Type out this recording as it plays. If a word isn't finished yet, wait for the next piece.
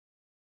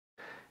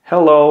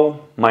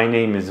Hello, my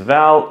name is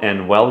Val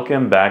and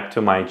welcome back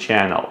to my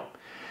channel.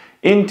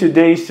 In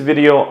today's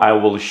video, I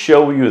will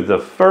show you the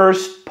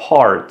first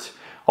part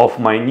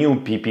of my new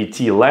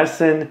PPT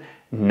lesson,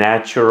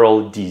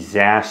 Natural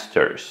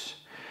Disasters.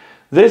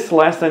 This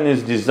lesson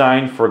is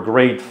designed for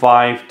grade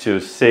 5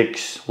 to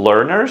 6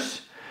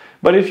 learners,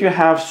 but if you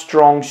have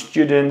strong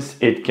students,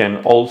 it can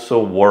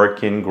also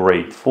work in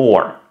grade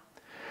 4.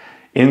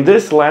 In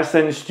this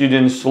lesson,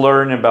 students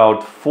learn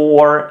about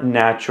 4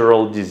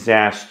 natural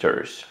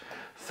disasters: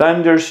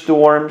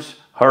 thunderstorms,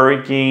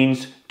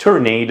 hurricanes,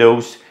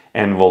 tornadoes,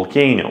 and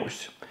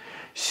volcanoes.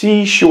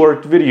 See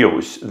short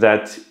videos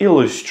that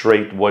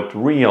illustrate what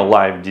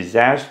real-life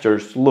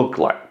disasters look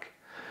like.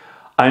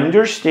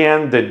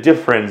 Understand the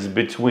difference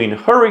between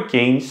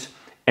hurricanes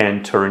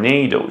and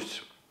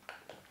tornadoes.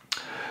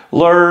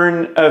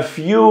 Learn a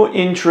few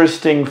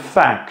interesting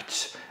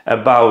facts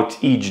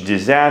about each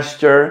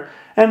disaster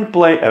and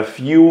play a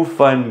few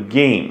fun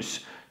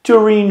games to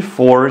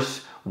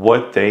reinforce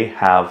what they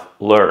have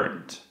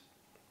learned.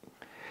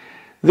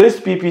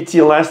 This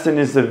PPT lesson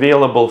is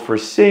available for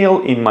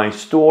sale in my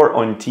store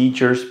on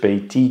Teachers Pay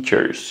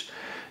Teachers.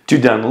 To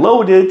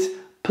download it,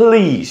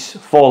 please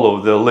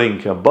follow the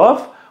link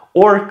above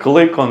or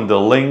click on the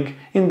link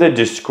in the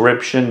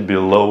description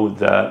below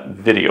the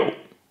video.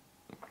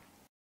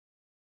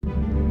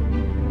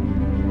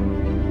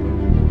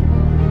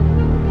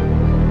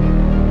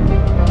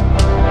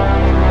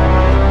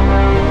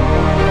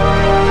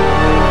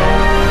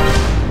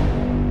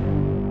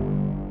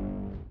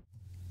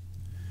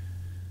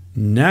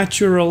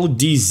 Natural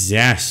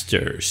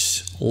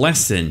disasters,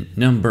 lesson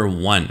number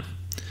 1.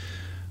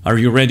 Are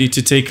you ready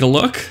to take a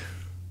look?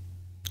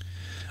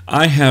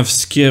 I have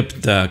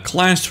skipped the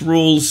class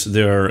rules.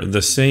 They're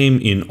the same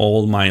in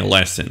all my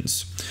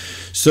lessons.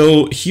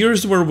 So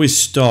here's where we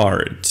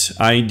start.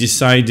 I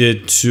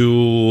decided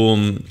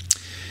to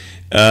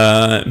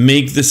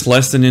make this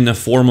lesson in the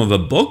form of a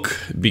book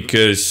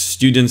because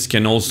students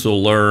can also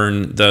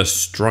learn the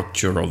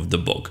structure of the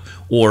book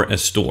or a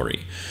story.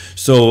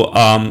 So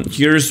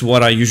here's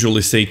what I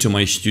usually say to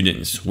my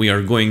students. We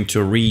are going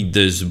to read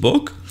this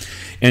book,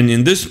 and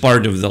in this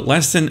part of the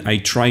lesson I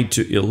try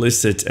to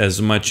elicit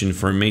as much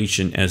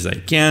information as I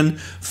can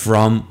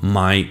from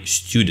my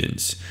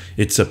students.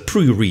 It's a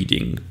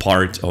pre-reading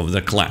part of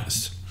the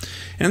class.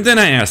 And then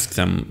I ask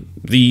them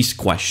these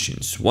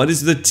questions. What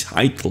is the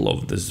title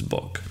of this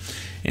book?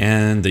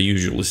 And they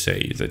usually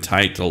say the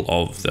title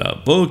of the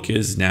book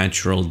is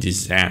Natural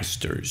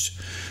Disasters.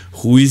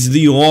 Who is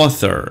the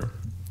author?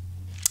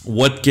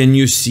 What can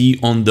you see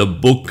on the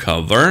book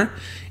cover?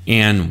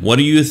 And what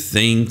do you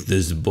think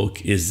this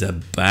book is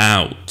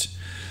about?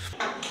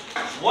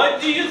 What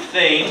do you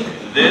think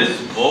this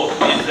book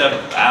is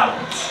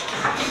about?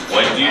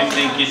 What do you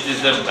think it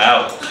is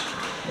about?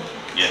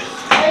 Yes.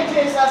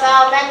 It is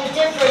about many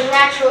different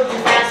natural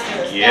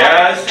disasters.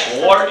 Yes,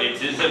 or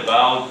it is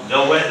about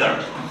the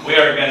weather. We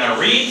are going to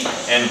read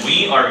and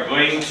we are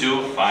going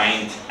to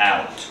find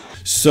out.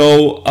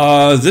 So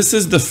this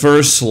is the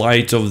first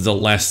slide of the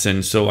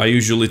lesson. So I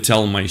usually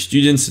tell my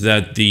students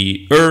that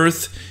the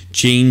earth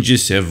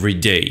changes every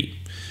day.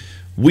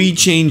 We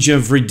change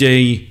every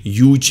day,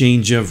 you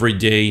change every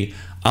day.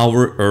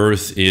 Our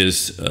earth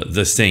is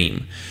the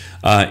same.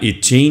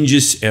 It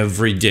changes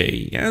every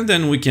day. And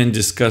then we can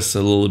discuss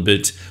a little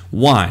bit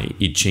why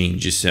it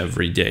changes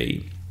every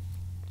day.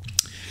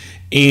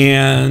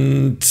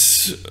 And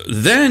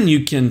then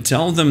you can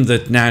tell them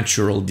that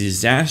natural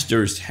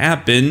disasters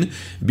happen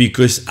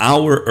because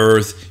our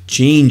earth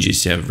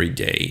changes every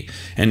day.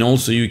 And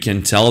also you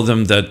can tell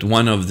them that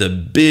one of the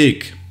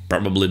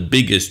probably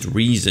biggest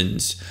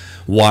reasons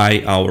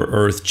why our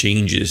earth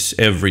changes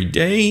every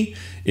day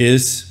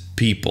is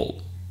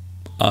people,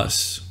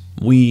 us.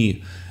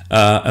 We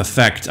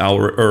affect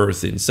our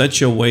earth in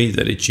such a way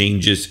that it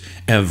changes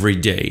every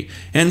day.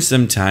 And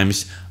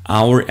sometimes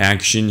our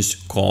actions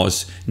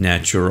cause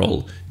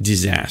natural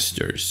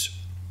disasters.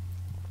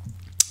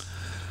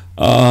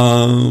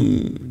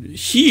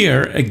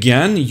 Here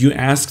again, you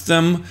ask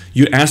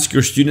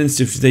your students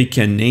if they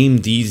can name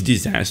these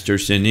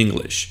disasters in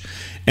English,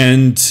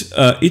 and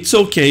it's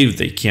okay if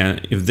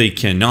they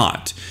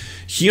cannot.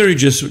 Here you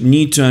just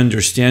need to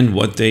understand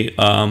what they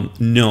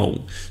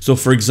know. So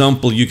for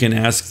example, you can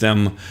ask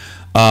them,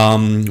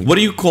 what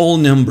do you call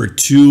number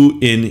 2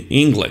 in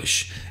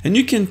English? And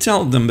you can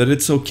tell them that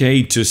it's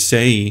okay to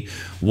say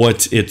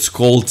what it's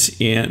called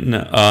in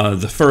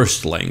the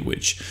first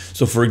language.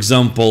 So for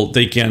example,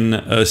 they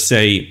can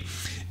say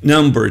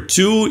number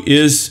 2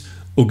 is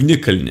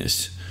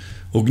ugnikalnis.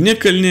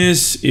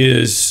 Ugnikalnis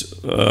is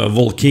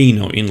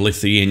volcano in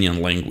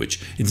Lithuanian language.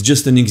 It's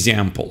just an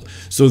example.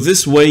 So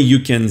this way you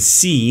can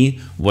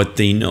see what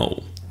they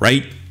know,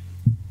 right?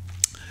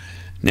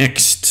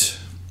 Next.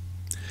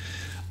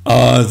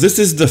 This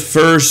is the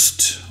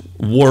first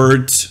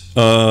word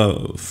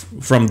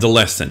from the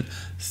lesson,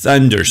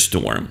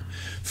 thunderstorm.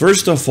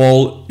 First of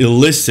all,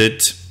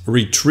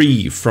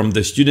 retrieve from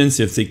the students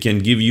if they can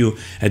give you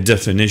a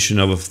definition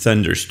of a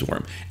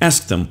thunderstorm.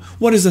 Ask them,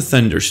 what is a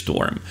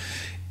thunderstorm?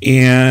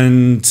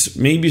 And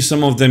maybe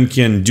some of them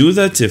can do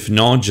that. If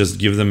not, just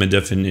give them a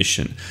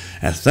definition.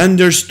 A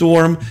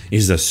thunderstorm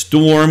is a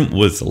storm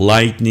with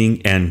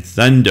lightning and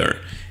thunder.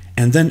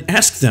 And then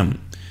ask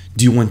them,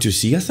 do you want to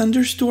see a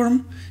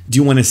thunderstorm? Do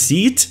you want to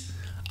see it?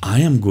 I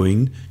am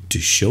going to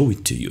show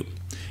it to you.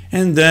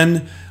 And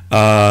then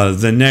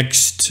the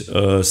next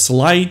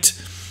slide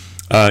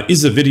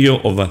is a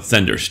video of a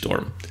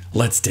thunderstorm.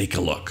 Let's take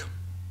a look.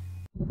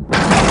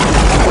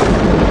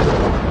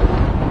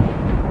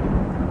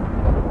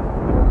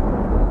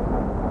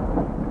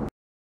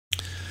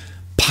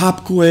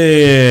 Pop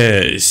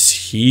quiz.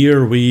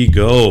 Here we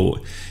go.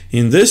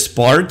 In this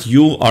part,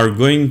 you are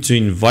going to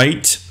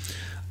invite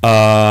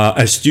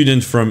a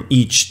student from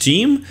each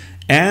team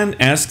and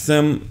ask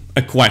them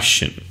a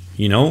question.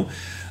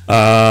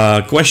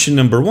 Question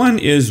number 1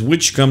 is,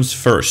 which comes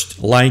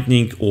first,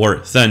 lightning or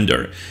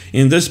thunder?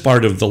 In this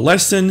part of the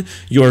lesson,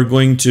 you are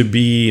going to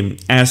be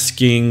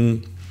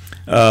asking,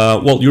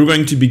 you're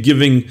going to be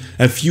giving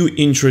a few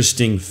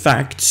interesting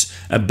facts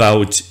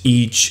about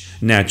each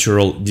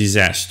natural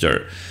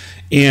disaster.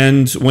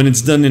 And when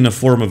it's done in a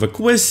form of a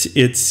quiz,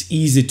 it's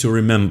easy to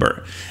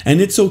remember.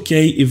 And it's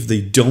okay if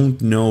they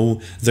don't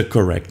know the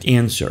correct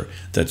answer.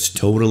 That's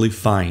totally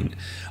fine.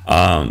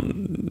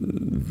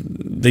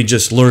 They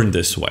just learn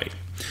this way.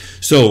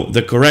 So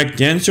the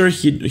correct answer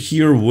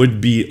here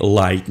would be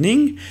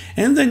lightning.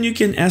 And then you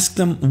can ask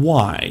them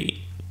why.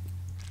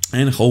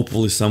 And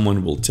hopefully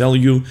someone will tell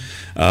you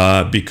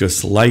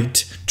because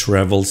light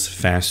travels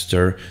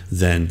faster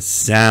than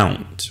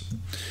sound.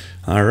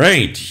 All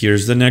right,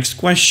 here's the next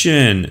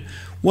question.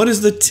 What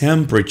is the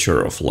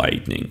temperature of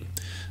lightning?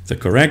 The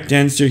correct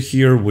answer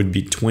here would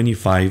be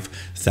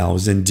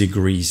 25,000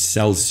 degrees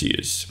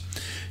Celsius.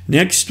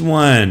 Next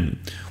one.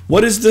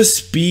 What is the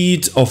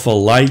speed of a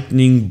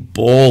lightning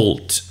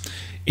bolt?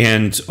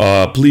 And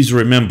please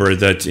remember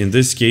that in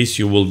this case,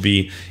 you will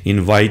be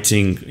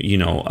inviting,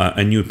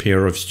 a new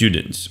pair of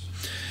students.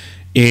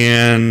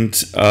 And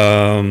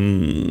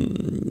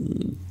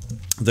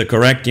the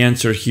correct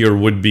answer here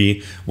would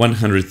be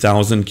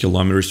 100,000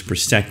 kilometers per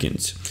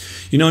second.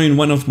 In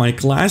one of my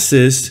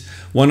classes,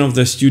 one of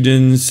the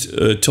students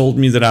told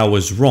me that I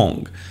was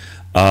wrong.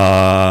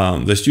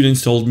 The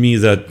students told me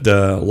that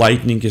the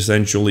lightning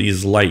essentially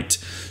is light,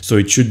 so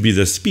it should be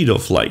the speed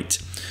of light.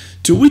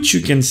 To which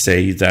you can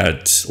say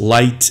that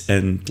light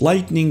and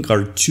lightning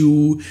are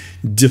two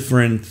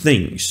different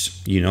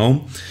things,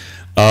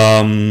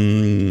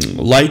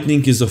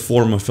 Lightning is a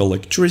form of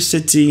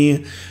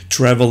electricity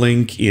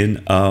traveling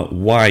in a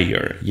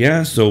wire.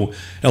 Yeah, so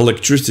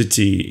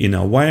electricity in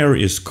a wire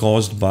is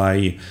caused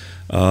by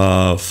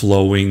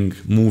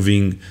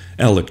moving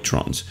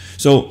electrons.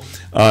 So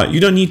you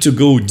don't need to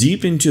go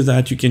deep into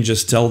that. You can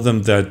just tell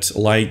them that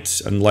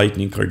light and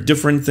lightning are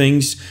different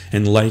things,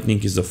 and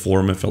lightning is a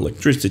form of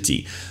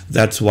electricity.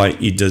 That's why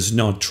it does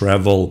not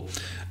travel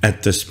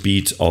at the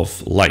speed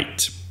of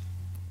light.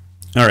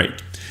 All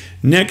right.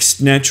 Next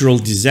natural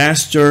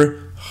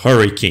disaster,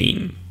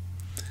 hurricane.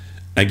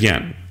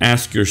 Again,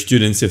 ask your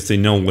students if they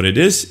know what it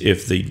is.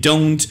 If they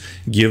don't,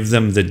 give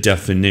them the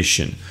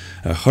definition.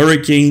 A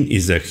hurricane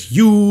is a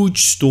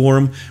huge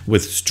storm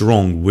with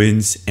strong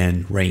winds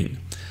and rain.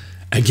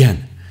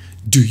 Again,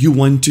 do you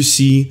want to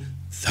see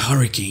the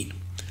hurricane?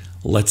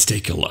 Let's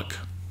take a look.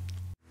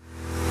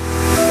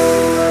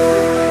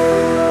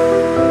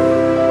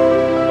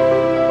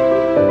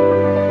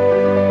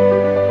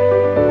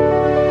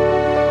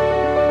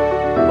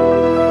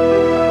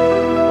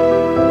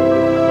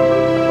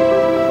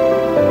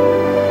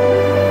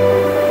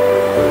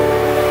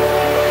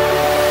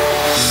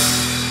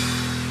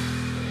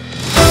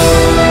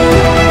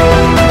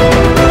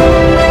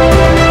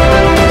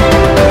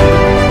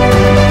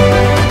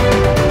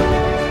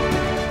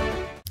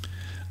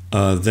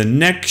 The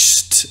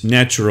next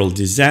natural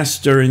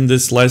disaster in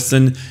this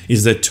lesson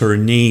is a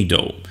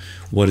tornado.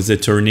 What is a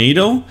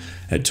tornado?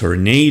 A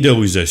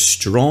tornado is a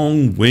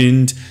strong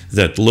wind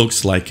that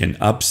looks like an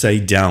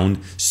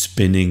upside-down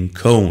spinning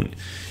cone.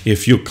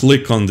 If you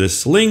click on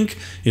this link,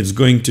 it's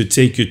going to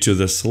take you to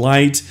the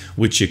slide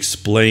which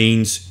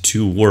explains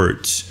two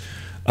words,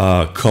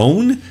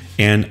 cone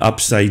and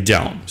upside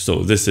down.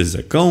 So this is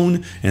a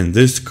cone and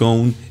this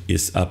cone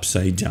is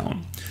upside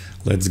down.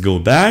 Let's go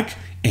back.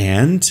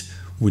 And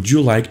would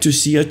you like to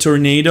see a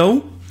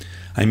tornado?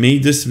 I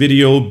made this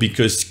video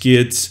because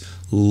kids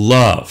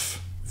love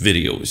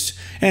videos.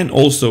 And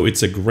also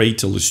it's a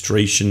great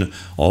illustration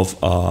of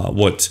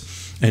what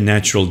a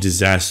natural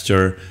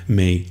disaster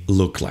may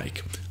look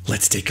like.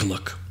 Let's take a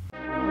look.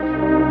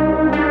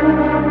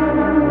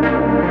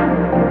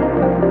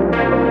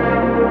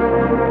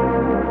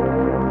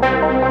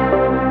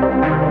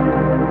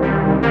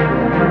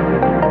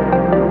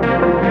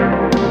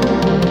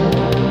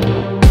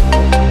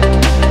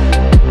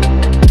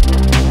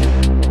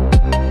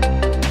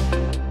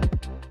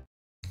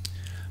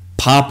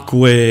 Pop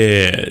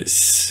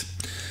quiz.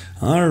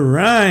 All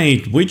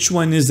right, which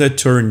one is a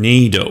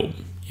tornado?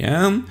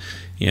 Yeah,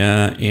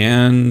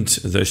 and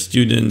the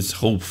students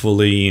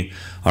hopefully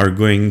are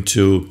going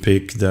to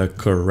pick the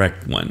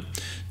correct one.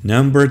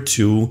 Number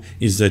 2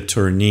 is a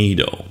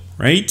tornado,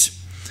 right?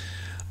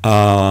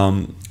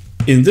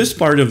 In this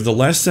part of the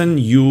lesson,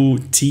 you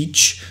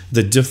teach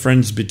the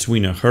difference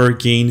between a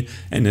hurricane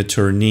and a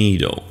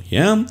tornado,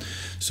 yeah?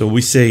 So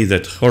we say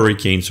that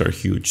hurricanes are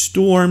huge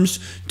storms,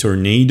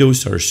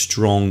 tornadoes are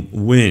strong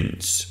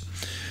winds.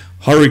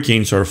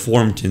 Hurricanes are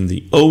formed in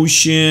the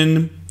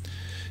ocean.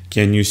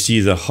 Can you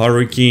see the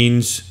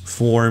hurricanes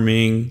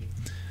forming?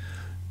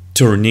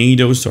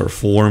 Tornadoes are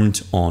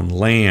formed on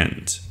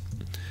land.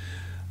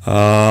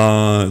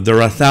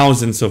 There are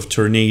thousands of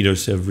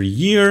tornadoes every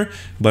year,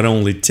 but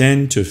only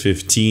 10 to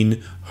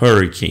 15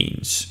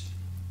 hurricanes.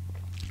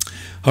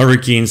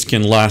 Hurricanes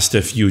can last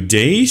a few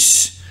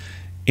days,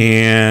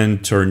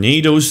 and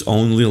tornadoes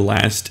only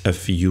last a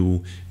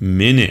few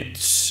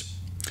minutes.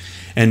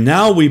 And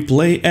now we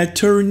play a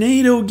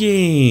tornado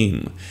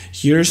game.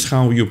 Here's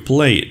how you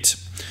play it.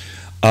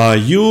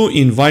 You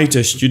invite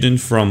a student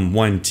from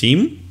one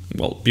team.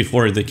 Well,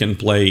 before they can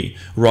play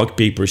rock,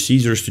 paper,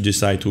 scissors to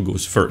decide who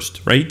goes first,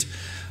 right?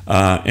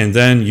 And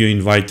then you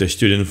invite a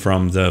student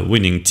from the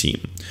winning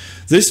team.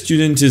 This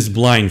student is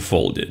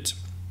blindfolded.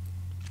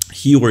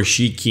 He or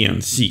she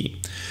can't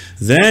see.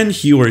 Then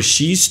he or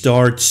she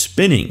starts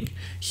spinning.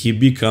 He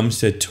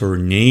becomes a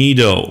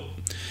tornado.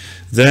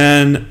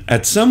 Then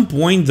at some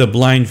point, the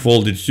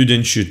blindfolded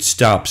student should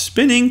stop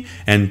spinning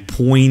and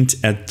point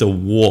at the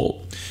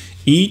wall.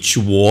 Each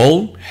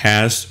wall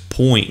has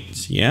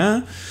points,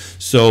 yeah?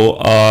 So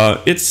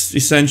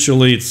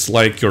it's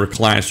like your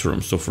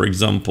classroom. So for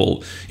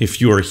example, if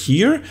you are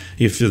here,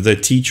 if the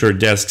teacher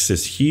desk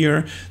is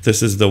here,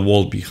 this is the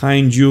wall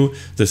behind you,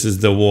 this is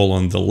the wall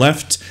on the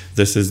left,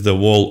 this is the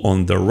wall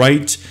on the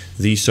right,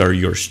 these are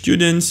your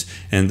students,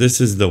 and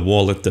this is the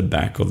wall at the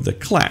back of the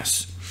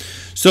class.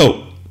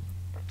 So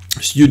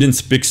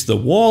students picks the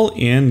wall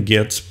and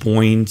gets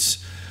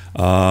points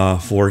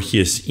for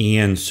his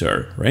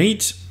answer,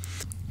 right?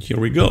 Here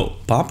we go,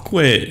 pop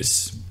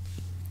quiz.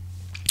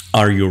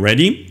 Are you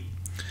ready?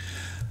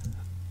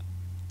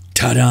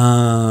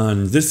 Ta-da!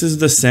 This is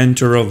the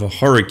center of a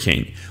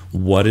hurricane.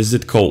 What is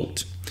it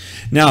called?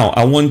 Now,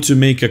 I want to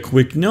make a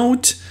quick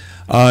note.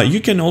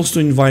 You can also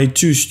invite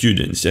 2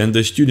 students, and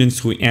the students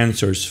who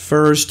answers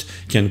first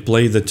can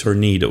play the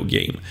tornado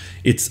game.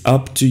 It's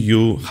up to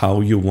you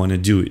how you want to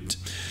do it.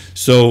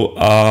 So,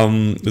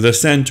 the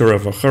center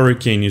of a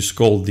hurricane is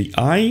called the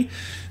eye.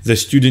 The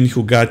student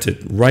who got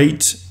it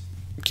right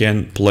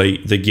can play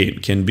the game,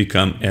 can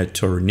become a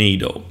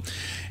tornado.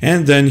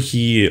 And then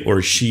he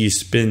or she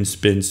spins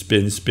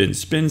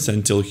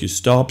until he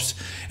stops,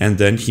 and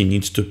then he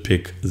needs to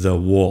pick the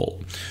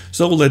wall.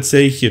 So let's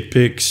say he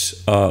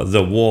picks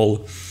the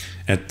wall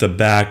at the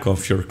back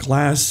of your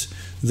class,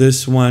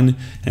 this one,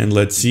 and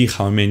let's see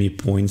how many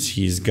points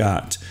he's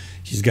got.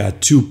 He's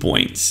got 2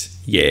 points.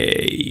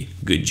 Yay,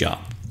 good job.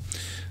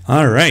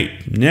 All right,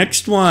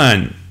 next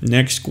one,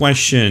 next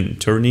question,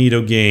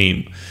 tornado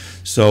game.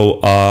 So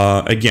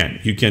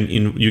again, you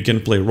can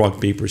play rock,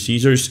 paper,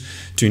 scissors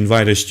to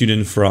invite a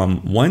student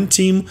from one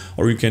team,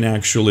 or you can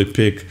actually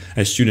pick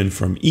a student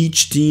from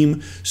each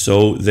team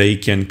so they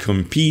can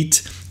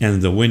compete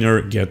and the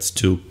winner gets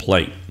to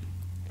play.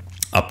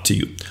 Up to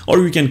you. Or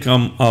you can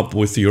come up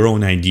with your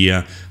own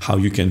idea how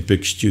you can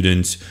pick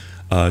students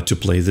to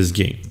play this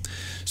game.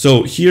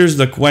 So here's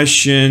the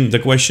question. The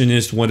question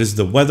is, what is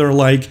the weather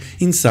like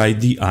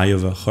inside the eye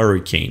of a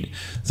hurricane?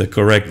 The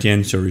correct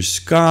answer is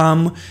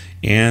calm.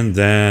 And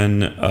then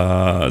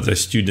the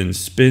student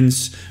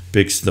spins,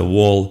 picks the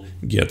wall,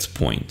 gets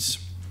points.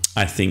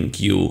 I think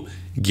you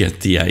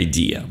get the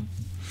idea.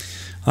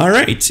 All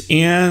right,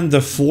 and the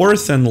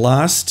 4th and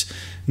last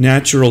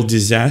natural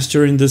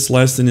disaster in this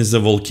lesson is a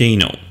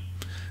volcano.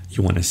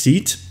 You want to see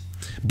it?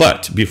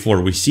 But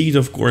before we see it,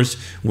 of course,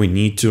 we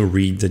need to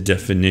read the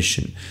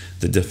definition.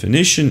 The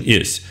definition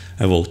is,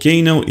 a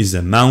volcano is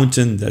a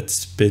mountain that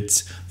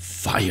spits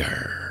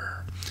fire.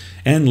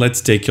 And let's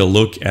take a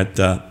look at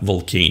the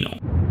volcano.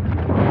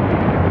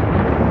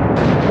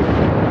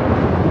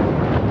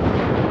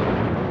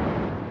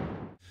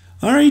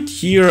 All right,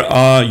 here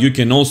you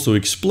can also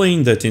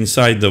explain that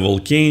inside the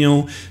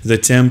volcano, the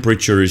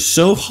temperature is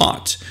so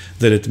hot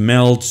that it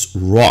melts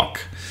rock.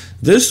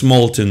 This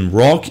molten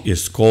rock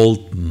is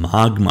called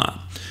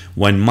magma.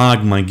 When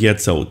magma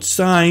gets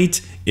outside,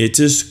 it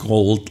is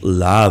called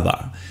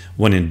lava.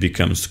 When it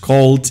becomes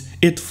cold,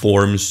 it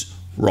forms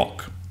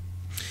rock.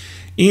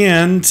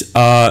 And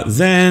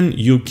then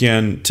you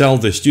can tell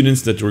the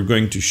students that we're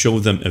going to show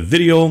them a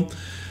video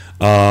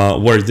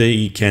where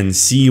they can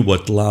see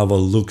what lava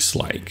looks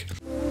like.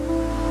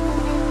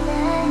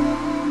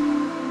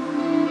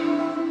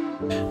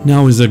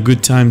 Now is a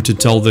good time to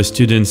tell the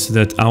students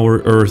that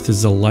our Earth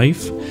is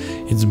alive,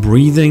 it's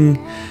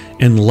breathing,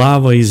 and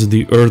lava is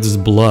the Earth's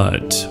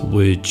blood,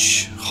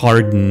 which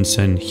hardens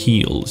and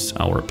heals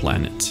our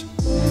planet.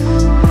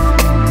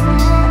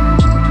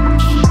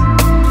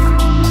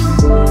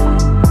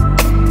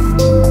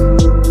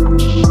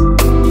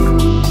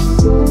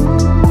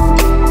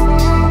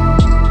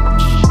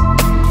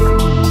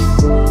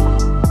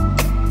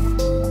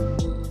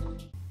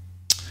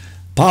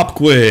 Pop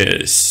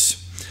quiz.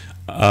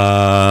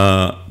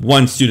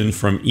 one student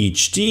from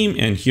each team,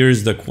 and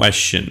here's the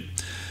question.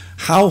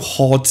 How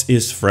hot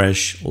is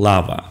fresh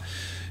lava?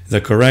 The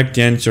correct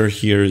answer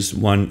here is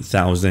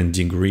 1000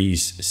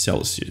 degrees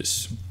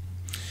Celsius.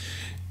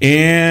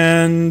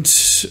 And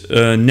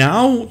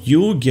now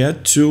you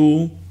get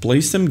to play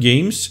some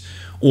games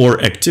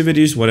or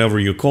activities, whatever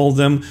you call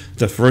them.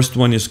 The first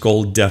one is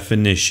called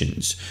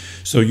definitions.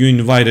 So you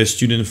invite a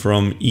student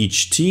from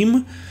each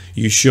team,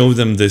 you show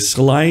them the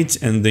slides,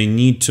 and they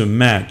need to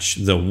match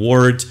the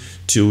word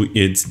to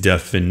its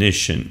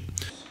definition.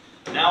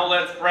 Now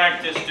let's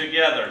practice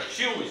together.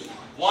 Choose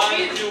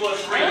 1, 2, or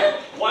 3.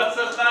 What's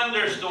a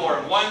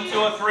thunderstorm? 1, 2,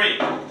 or 3.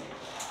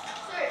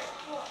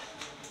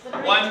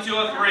 1, 2,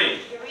 or 3.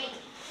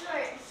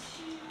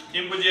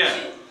 Kim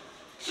będzie?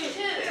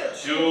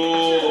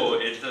 2.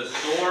 It's a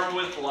storm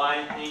with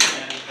lightning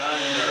and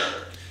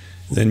thunder.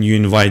 Then you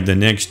invite the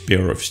next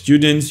pair of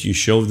students, you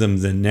show them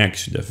the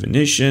next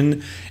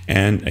definition,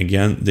 and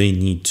again they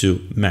need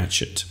to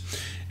match it.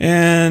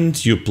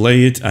 And you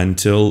play it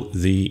until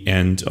the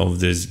end of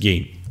this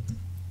game.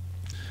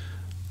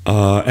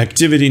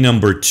 Activity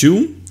number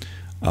 2,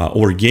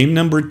 or game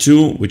number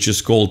 2, which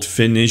is called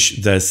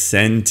Finish the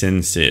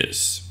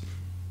Sentences.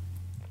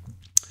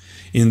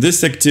 In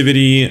this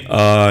activity,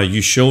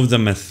 you show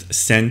them a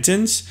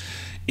sentence,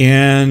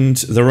 and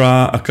there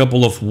are a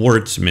couple of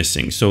words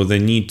missing, so they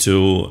need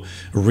to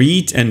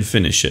read and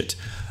finish it.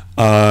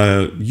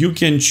 You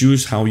can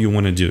choose how you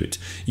want to do it.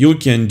 You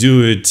can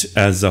do it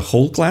as a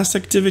whole class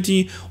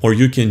activity, or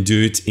you can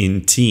do it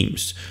in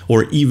teams,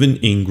 or even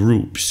in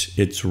groups.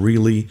 It's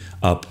really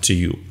up to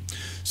you.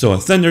 So a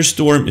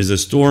thunderstorm is a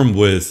storm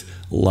with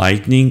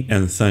lightning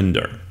and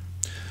thunder.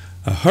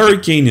 A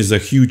hurricane is a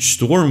huge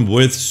storm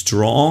with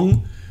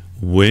strong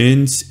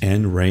winds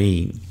and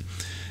rain.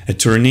 A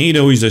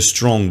tornado is a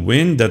strong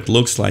wind that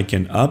looks like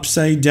an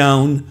upside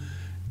down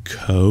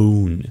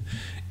cone.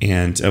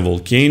 And a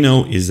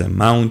volcano is a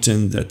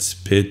mountain that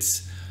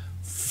spits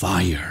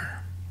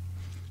fire.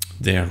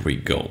 There we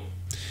go.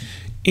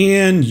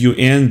 And you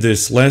end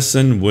this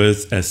lesson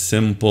with a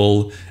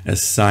simple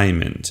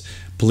assignment.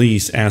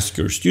 Please ask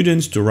your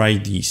students to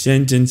write these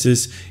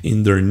sentences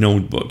in their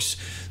notebooks.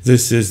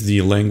 This is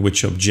the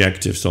language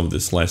objectives of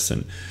this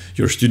lesson.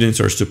 Your students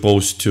are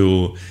supposed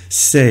to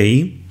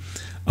say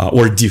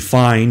or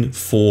define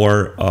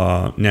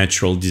 4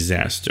 natural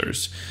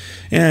disasters.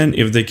 And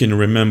if they can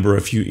remember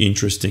a few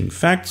interesting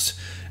facts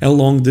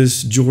along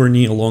this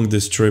journey, along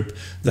this trip,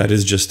 that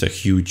is just a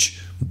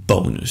huge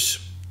bonus.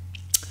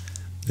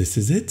 This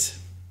is it.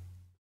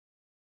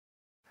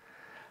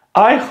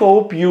 I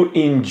hope you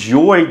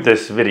enjoyed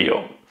this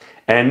video.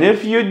 And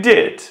if you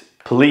did,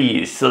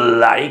 please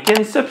like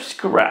and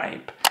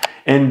subscribe.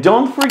 And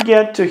don't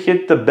forget to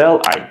hit the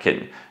bell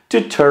icon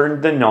to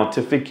turn the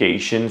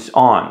notifications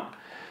on.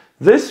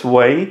 This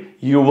way,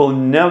 you will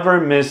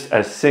never miss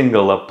a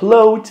single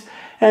upload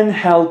and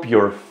help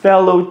your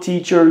fellow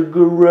teacher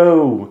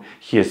grow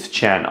his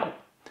channel.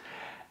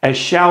 A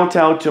shout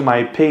out to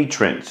my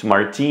patrons,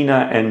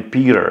 Martina and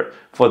Peter,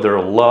 for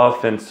their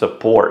love and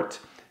support.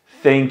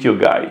 Thank you,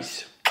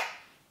 guys.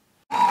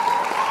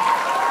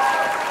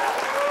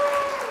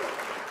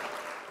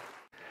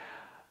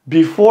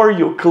 Before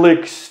you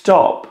click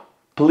stop,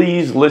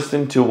 please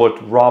listen to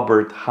what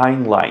Robert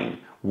Heinlein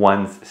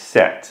once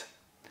said.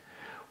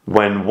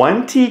 When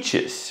one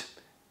teaches,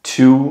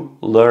 2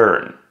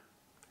 learn.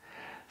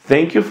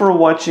 Thank you for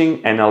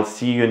watching, and I'll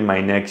see you in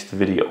my next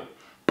video.